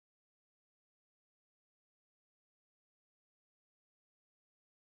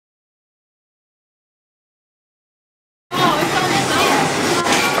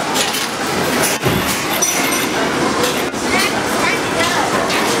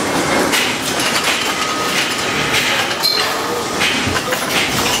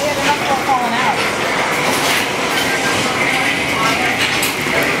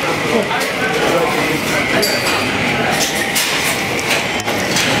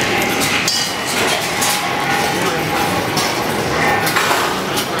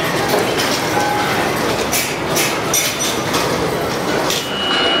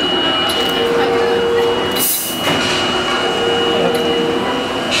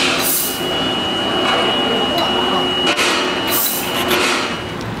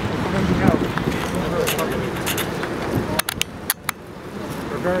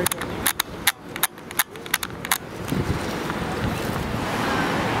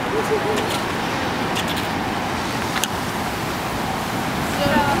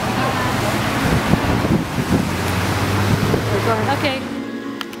Okay.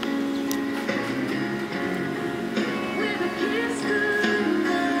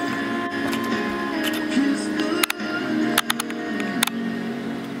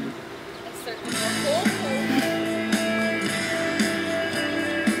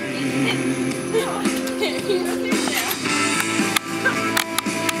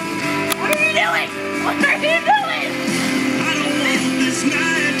 What are you doing? What are you doing? I don't want this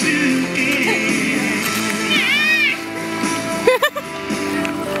night to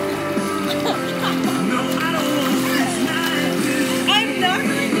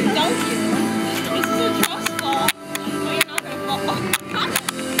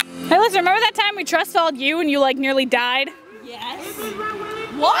Hey, listen, remember that time we trust falled you and you like nearly died? Yes.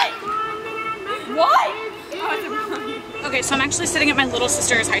 What? What? Okay, so I'm actually sitting at my little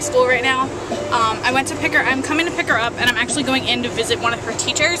sister's high school right now. I'm coming to pick her up, and I'm actually going in to visit one of her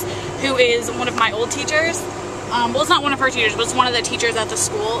teachers, who is one of my old teachers. Well, it's not one of her teachers, but it's one of the teachers at the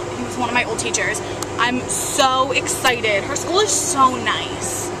school. He was one of my old teachers. I'm so excited. Her school is so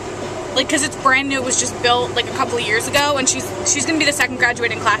nice. Like, cause it's brand new. It was just built like a couple of years ago, and she's gonna be the second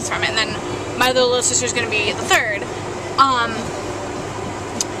graduating class from it, and then my other little sister's gonna be the third.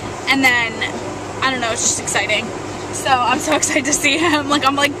 And then I don't know. It's just exciting. So I'm so excited to see him. Like,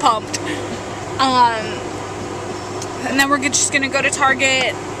 I'm like pumped. And then we're just gonna go to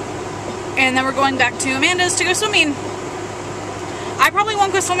Target, and then we're going back to Amanda's to go swimming. I probably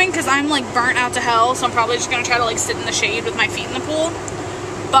won't go swimming because I'm like burnt out to hell, so I'm probably just gonna try to like sit in the shade with my feet in the pool.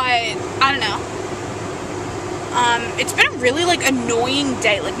 But I don't know. It's been a really like annoying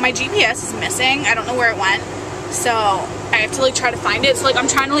day. Like, my GPS is missing. I don't know where it went, so I have to like try to find it. So like I'm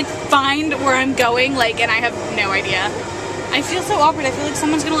trying to like find where I'm going, like, and I have no idea. I feel so awkward. I feel like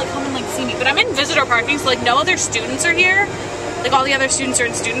someone's gonna like come and like see me, but I'm in visitor parking, so like no other students are here. Like, all the other students are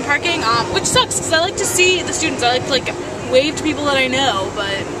in student parking, which sucks because I like to see the students. I like to like wave to people that I know,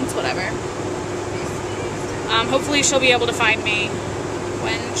 but it's whatever. Hopefully she'll be able to find me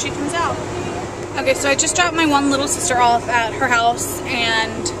when she comes out. Okay, so I just dropped my one little sister off at her house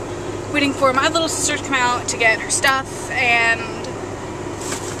and waiting for my little sister to come out to get her stuff, and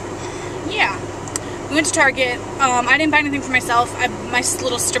yeah. We went to Target. I didn't buy anything for myself. My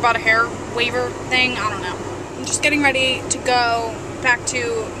little sister bought a hair waver thing. I don't know. I'm just getting ready to go back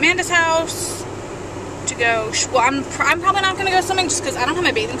to Amanda's house to go, well, I'm probably not going to go swimming just because I don't have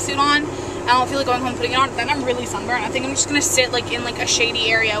my bathing suit on. I don't feel like going home and putting it on. Then I'm really sunburned. I think I'm just going to sit like in like a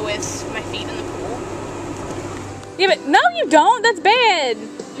shady area with my feet in the pool. Yeah, but no, you don't. That's bad.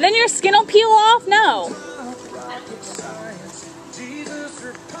 Then your skin will peel off. No.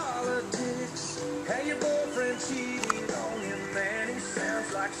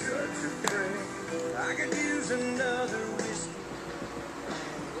 I could use another whiskey.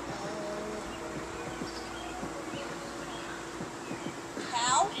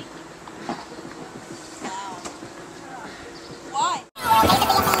 How? How? Why?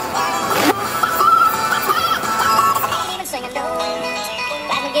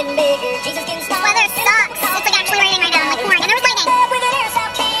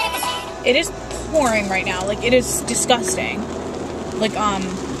 It is pouring right now. Like, it is disgusting. Like,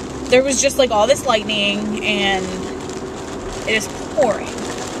 there was just like all this lightning, and it is pouring.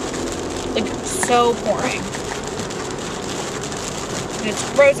 Like, so pouring. And it's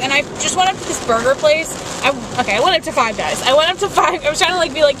gross. And I just went up to this burger place. I went up to Five Guys. I went up to Five. I was trying to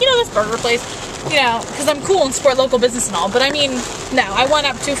like be like, you know, this burger place, you know, because I'm cool and support local business and all. But I mean, no, I went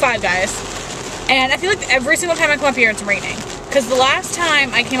up to Five Guys, and I feel like every single time I come up here, it's raining. Because the last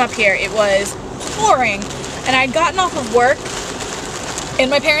time I came up here, it was pouring, and I'd gotten off of work, and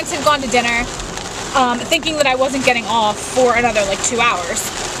my parents had gone to dinner, thinking that I wasn't getting off for another like 2 hours.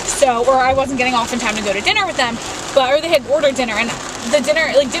 So, or I wasn't getting off in time to go to dinner with them, or they had ordered dinner, and the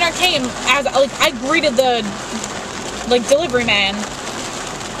dinner came as, like, I greeted the, like, delivery man.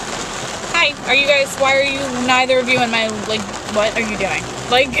 Hi, why are you, neither of you in my, like, what are you doing?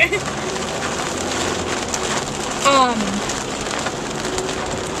 Like,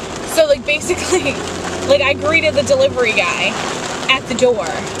 so, like, basically, like, I greeted the delivery guy at the door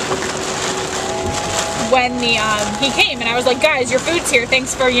when he came, and I was like, guys, your food's here,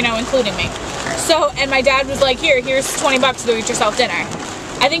 thanks for, you know, including me. So, and my dad was like, here's $20 to go get yourself dinner.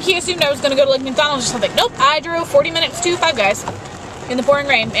 I think he assumed I was gonna go to like McDonald's or something. Nope, I drove 40 minutes to Five Guys in the pouring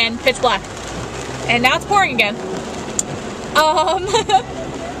rain and pitch black. And now it's pouring again.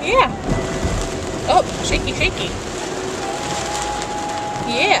 Yeah. Oh, shaky, shaky.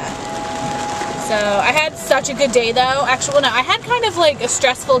 Yeah. So I had such a good day though. Actually, well, no, I had kind of like a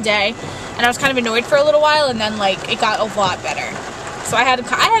stressful day, and I was kind of annoyed for a little while, and then like it got a lot better. So I had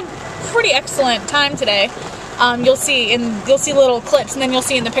pretty excellent time today. You'll see little clips, and then you'll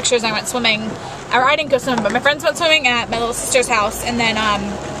see in the pictures I went swimming. Or I didn't go swimming, but my friends went swimming at my little sister's house, and then I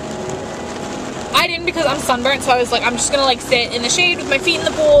didn't because I'm sunburnt. So I was like, I'm just gonna like sit in the shade with my feet in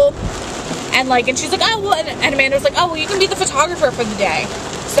the pool, and she's like, oh well, and Amanda was like, oh well, you can be the photographer for the day.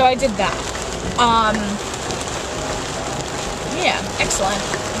 So I did that. Yeah, excellent.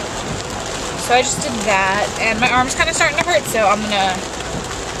 So I just did that, and my arm's kind of starting to hurt, so I'm gonna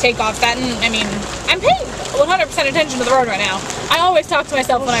take off that. And I mean, I'm paying 100% attention to the road right now. I always talk to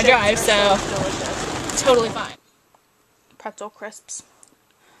myself when I drive, so it's totally fine. Pretzel crisps.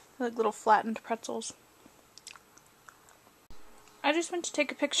 They're like little flattened pretzels. I just went to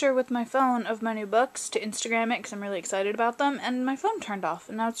take a picture with my phone of my new books to Instagram it because I'm really excited about them, and my phone turned off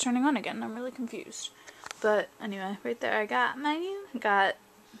and now it's turning on again. I'm really confused. But anyway, right there I got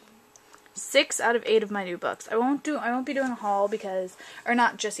 6 out of 8 of my new books. I won't be doing a haul because, or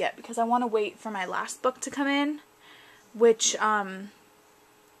not just yet, because I want to wait for my last book to come in, which I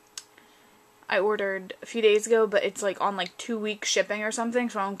ordered a few days ago, but it's like on like 2-week shipping or something,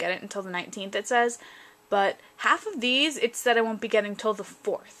 so I won't get it until the 19th it says. But half of these, it said I won't be getting till the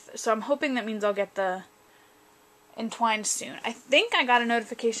 4th. So I'm hoping that means I'll get the Entwined soon. I think I got a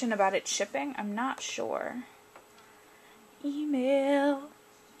notification about it shipping. I'm not sure. Email.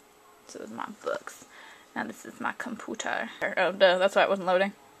 So this is my books. Now this is my computer. Oh, duh, that's why it wasn't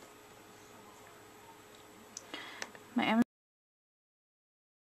loading. My Amazon.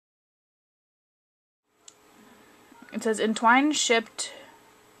 It says Entwined shipped.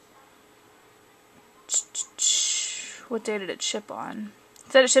 What day did it ship on?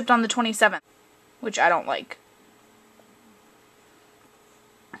 It said it shipped on the 27th, which I don't like.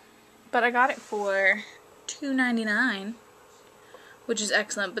 But I got it for $2.99, which is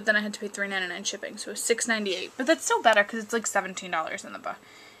excellent, but then I had to pay $3.99 shipping, so it was $6.98. But that's still better because it's like $17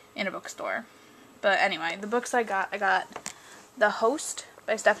 in a bookstore. But anyway, the books I got The Host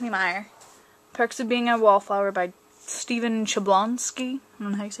by Stephenie Meyer, Perks of Being a Wallflower by Stephen Chbosky. I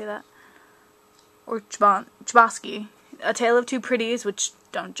don't know how you say that. Or Chbosky. A Tale of Two Pretties, which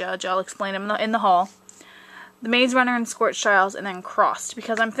don't judge, I'll explain them in the haul. The Maze Runner and Scorched Trials, and then Crossed,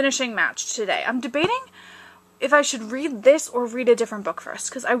 because I'm finishing Matched today. I'm debating if I should read this or read a different book first,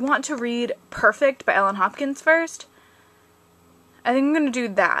 because I want to read Perfect by Ellen Hopkins first. I think I'm going to do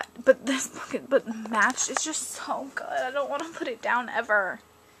that. But this book, Matched is just so good. I don't want to put it down ever.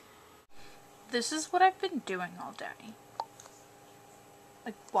 This is what I've been doing all day.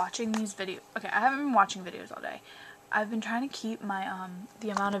 Like, watching these videos. Okay, I haven't been watching videos all day. I've been trying to keep my, the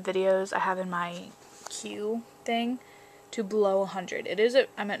amount of videos I have in my queue thing to below 100.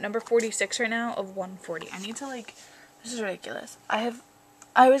 I'm at number 46 right now of 140. I need to, like, this is ridiculous. I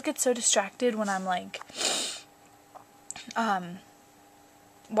always get so distracted when I'm, like,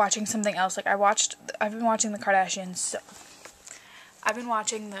 watching something else. Like, I've been watching the Kardashians, I've been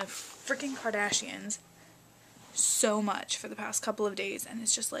watching the freaking Kardashians so much for the past couple of days, and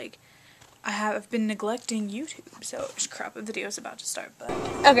it's just like I've been neglecting YouTube. So crap, a video's about to start. But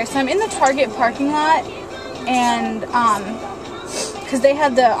okay, so I'm in the Target parking lot, and because they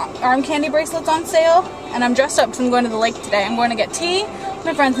had the arm candy bracelets on sale, and I'm dressed up because I'm going to the lake today. I'm going to get tea with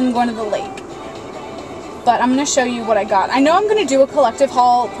my friends and I'm going to the lake. But I'm going to show you what I got. I know I'm going to do a collective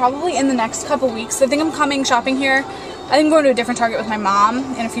haul probably in the next couple weeks. I think I'm coming shopping here. I think I'm going to a different Target with my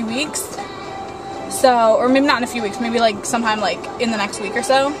mom in a few weeks. So, or maybe not in a few weeks, maybe like sometime like in the next week or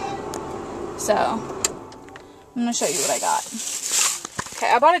so. So, I'm going to show you what I got. Okay,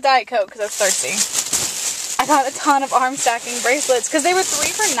 I bought a Diet Coke because I was thirsty. I got a ton of arm stacking bracelets because they were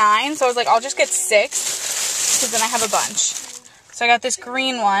 3 for $9, so I was like, I'll just get 6 because then I have a bunch. So I got this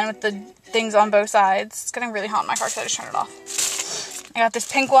green one with the things on both sides. It's getting really hot in my car, so I just turned it off. I got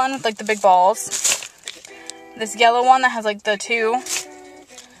this pink one with like the big balls. This yellow one that has like the 2.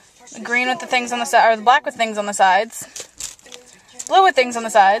 The green with the things on the side, or the black with things on the sides. Blue with things on the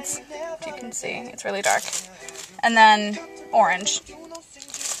sides. If you can see, it's really dark. And then orange.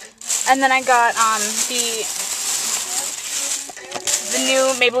 And then I got the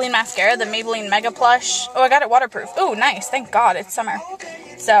new Maybelline mascara, the Maybelline Mega Plush. Oh, I got it waterproof. Oh, nice. Thank God, it's summer.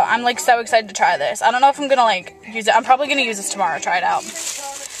 So I'm like so excited to try this. I don't know if I'm gonna like use it. I'm probably gonna use this tomorrow, try it out.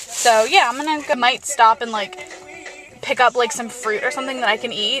 So yeah, I might stop and like pick up like some fruit or something that I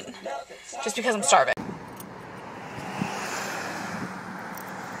can eat just because I'm starving.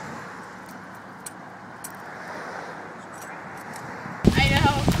 I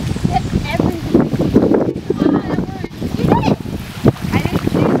know. That's everything. You did it! I didn't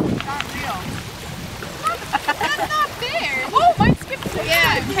see it. It's not real.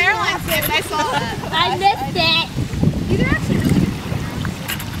 Caroline's face. I saw that. I missed it. These are actually really good.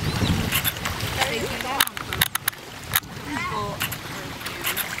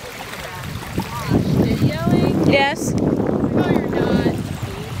 Videoing? Yes. No, you're not.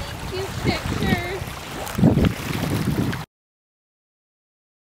 Cute pictures.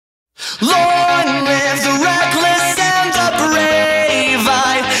 Long live the reckless and the brave.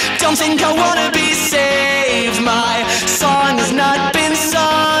 I don't think I wanna be saved. My song has not been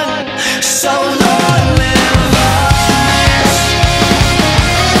sung, so